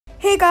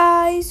Hey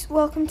guys,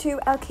 welcome to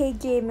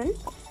LK Gaming.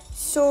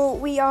 So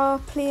we are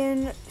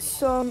playing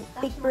some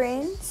Big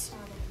Brains.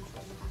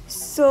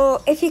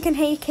 So if you can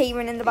hear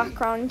Kieran in the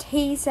background,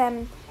 he's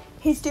doing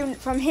it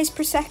from his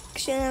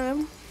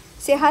perspective.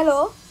 Say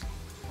hello.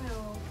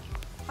 Hello.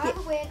 By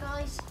the way,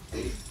 guys.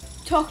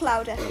 Talk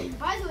louder.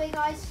 By the way,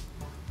 guys.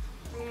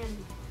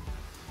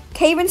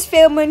 Kieran's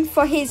filming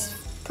for his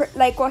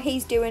what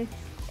he's doing,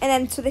 and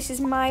then so this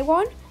is my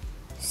one.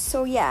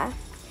 So yeah.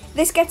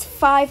 This gets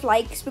 5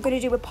 likes. We're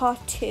gonna do a part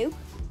 2.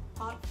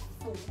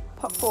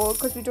 Part 4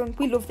 because we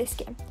love this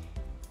game.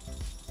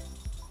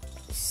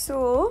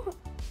 So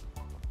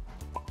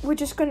we're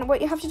just gonna. What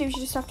you have to do is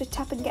you just have to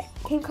tap and get.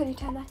 Can you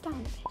turn that down a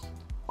bit?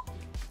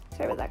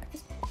 Sorry about that,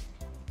 guys.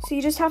 So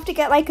you just have to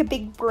get like a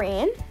big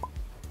brain.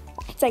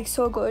 It's like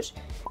so good,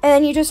 and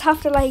then you just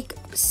have to like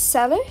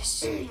sell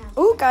it.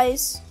 Oh,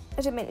 guys,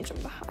 I didn't mean to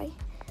jump that high.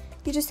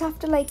 You just have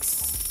to like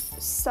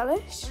sell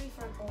it.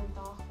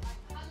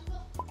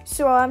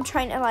 So I'm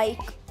trying to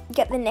like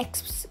get the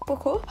next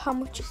book up. How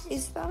much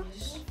is that?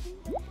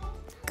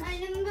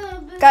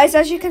 Guys,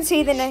 as you can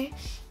see, the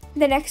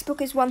next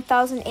book is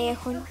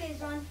 1,800.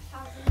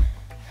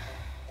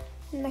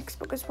 The next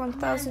book is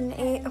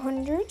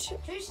 1,800.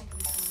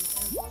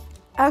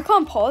 I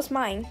can't pause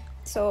mine,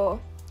 so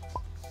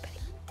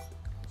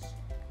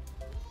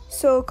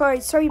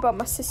guys, sorry about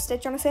my sister.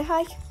 Do you want to say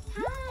hi?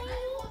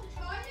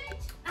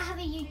 I have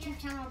a YouTube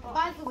channel, but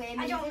by the way,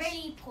 I don't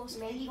really post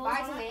videos.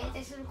 By the way,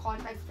 this is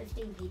recorded by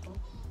 15 people.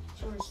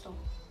 So we're stop.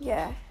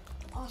 Yeah.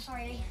 Oh,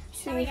 sorry.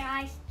 Sorry,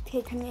 guys.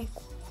 Take a nick.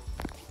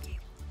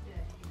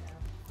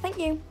 Thank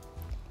you.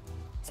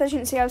 So as you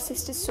can see, our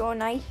sister's so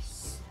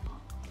nice.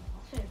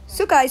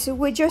 So guys,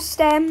 we're just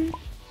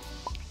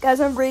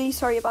guys, I'm really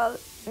sorry about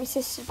my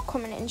sister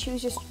coming in. She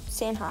was just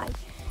saying hi.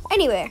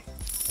 Anyway.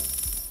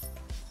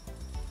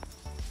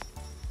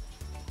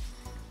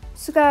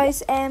 So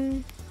guys,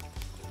 Kim,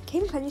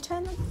 can you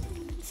turn the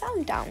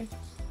sound down?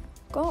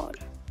 God.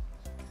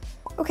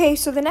 Okay,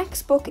 so the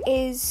next book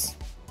is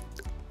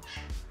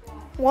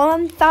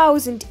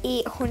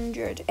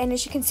 1,800, and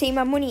as you can see,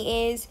 my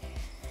money is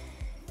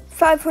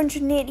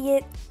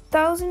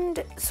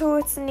 588,000. So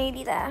it's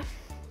nearly there.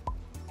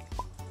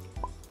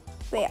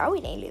 Wait, are we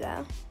nearly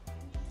there?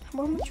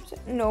 How much was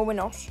it? No, we're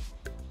not.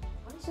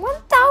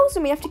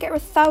 1,000. We have to get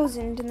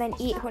 1,000 and then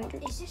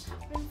 800. Is this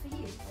happening for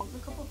you?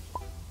 Look above.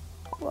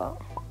 What?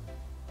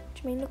 Do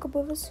you mean look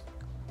above us?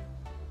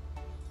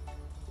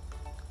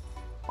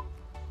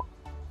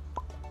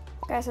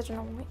 Guys, I don't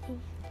know what I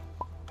mean.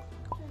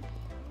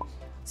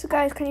 So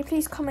guys, can you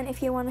please comment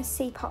if you want to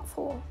see part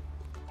 4?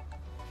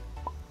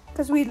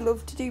 Because we'd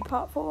love to do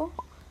part 4.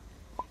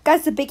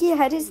 Guys, the bigger your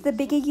head is, the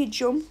bigger you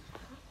jump.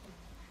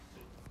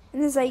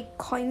 And there's like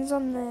coins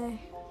on the...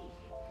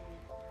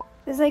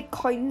 There's like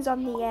coins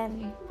on the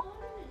end.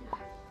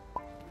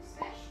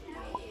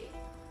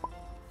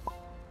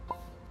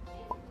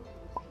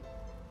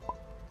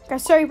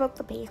 Guys, sorry about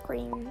the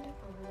background.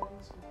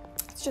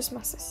 It's just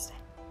my sister.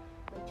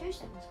 Wait 2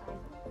 seconds, guys.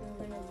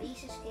 We're going to leave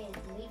this game.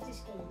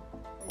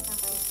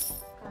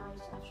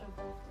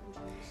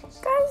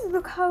 Guys,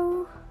 look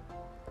how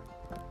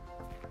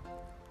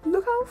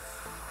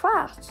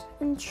fat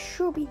and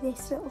chubby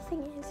this little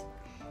thing is.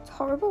 It's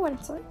horrible when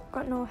it's like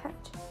got no head.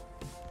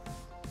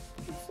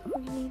 So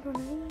we need one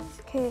of these.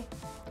 Okay,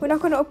 we're not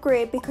going to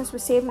upgrade because we're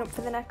saving up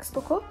for the next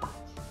book up.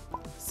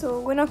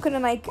 So we're not going to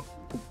like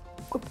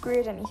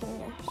upgrade anything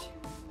yet.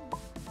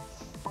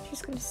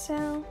 Just going to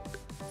sell.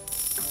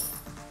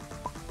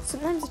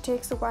 Sometimes it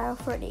takes a while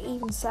for it to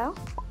even sell.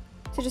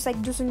 So it just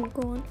like doesn't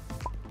go on.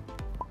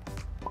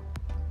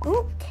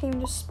 Oh,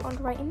 Kane just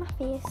spawned right in my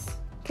face.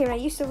 Kane, are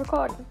you still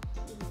recording?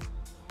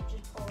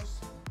 Just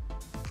pause.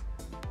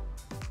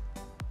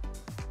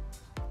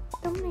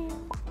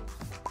 Thumbnail.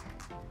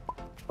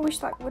 I wish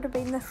that would have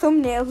been the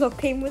thumbnail look.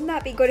 Kane, wouldn't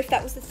that be good if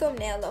that was the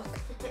thumbnail look?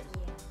 Yeah.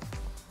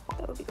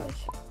 That would be good.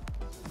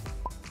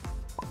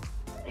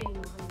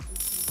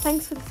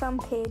 Thanks for the fan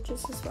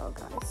pages as well,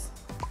 guys.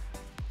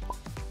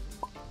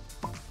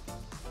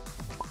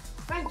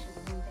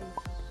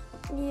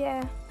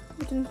 Yeah,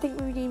 we didn't think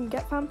we would even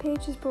get fan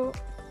pages, but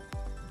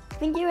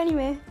thank you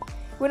anyway.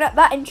 We're not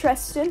that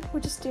interesting. We're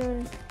just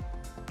doing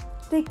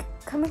like,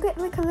 can we get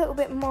like a little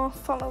bit more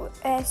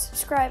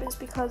subscribers,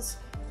 because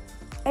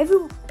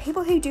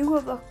people who do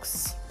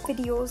Roblox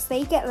videos,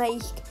 they get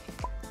like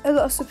a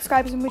lot of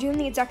subscribers, and we're doing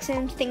the exact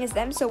same thing as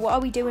them. So what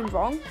are we doing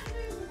wrong?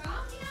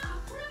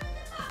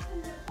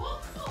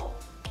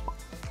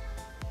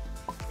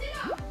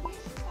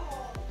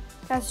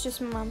 That's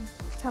just my mum.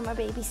 That's how my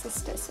baby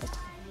sister said.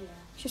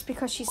 Just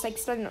because she's like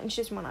standing up and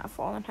she doesn't want to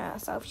fall on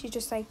herself. She's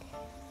just like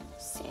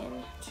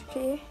saying it's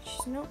okay.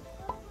 She's not.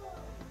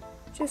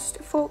 Just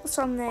focus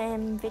on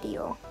the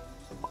video.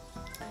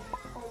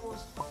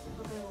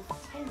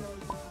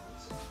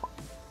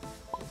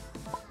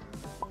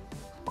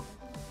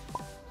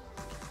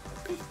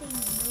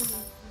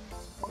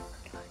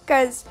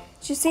 Guys, do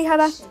you see how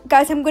that...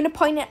 Guys, I'm going to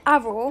point an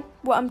arrow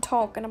what I'm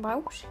talking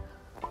about.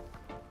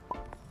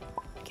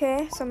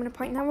 Okay, so I'm going to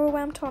point an arrow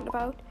where I'm talking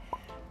about.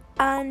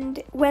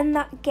 And when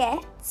that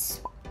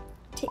gets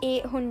to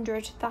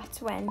 800,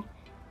 that's when,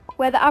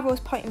 where the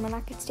arrow's pointing, when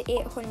that gets to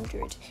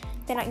 800,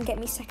 then I can get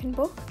my second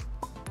book.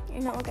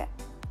 And that'll get,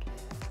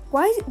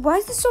 why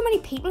is there so many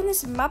people in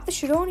this map? There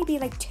should only be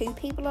like 2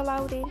 people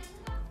allowed in.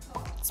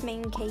 It's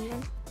me and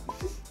Keelan.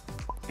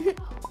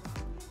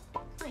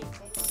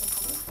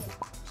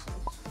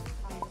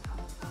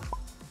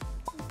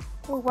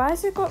 Well, why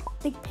has it got,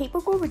 like, people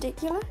go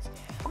ridiculous?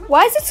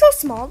 Why is it so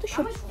small?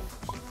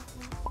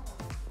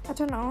 I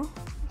don't know.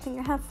 I think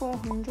I have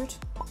 400.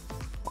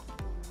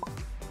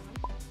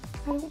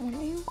 I don't want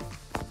to.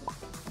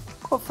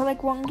 But for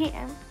like one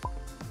game?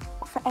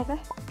 Forever?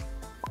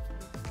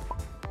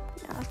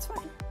 No, that's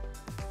fine.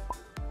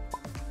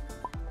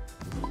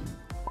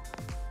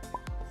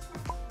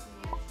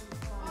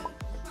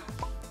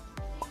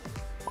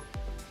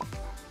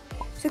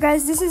 So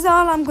guys, this is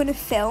all I'm going to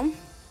film.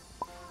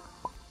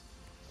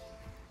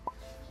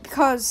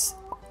 Because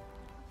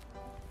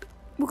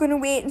we're going to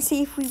wait and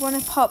see if we want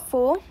a part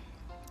 4.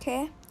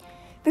 Okay?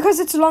 Because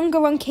it's longer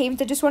on games,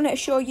 I just wanted to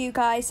show you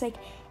guys like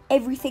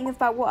everything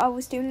about what I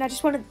was doing. I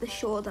just wanted to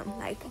show them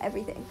like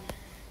everything.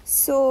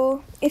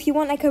 So if you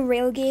want like a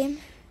real game,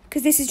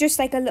 because this is just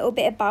like a little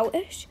bit about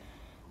it.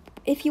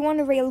 If you want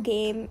a real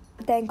game,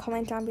 then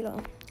comment down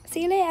below.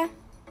 See you later.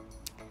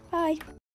 Bye.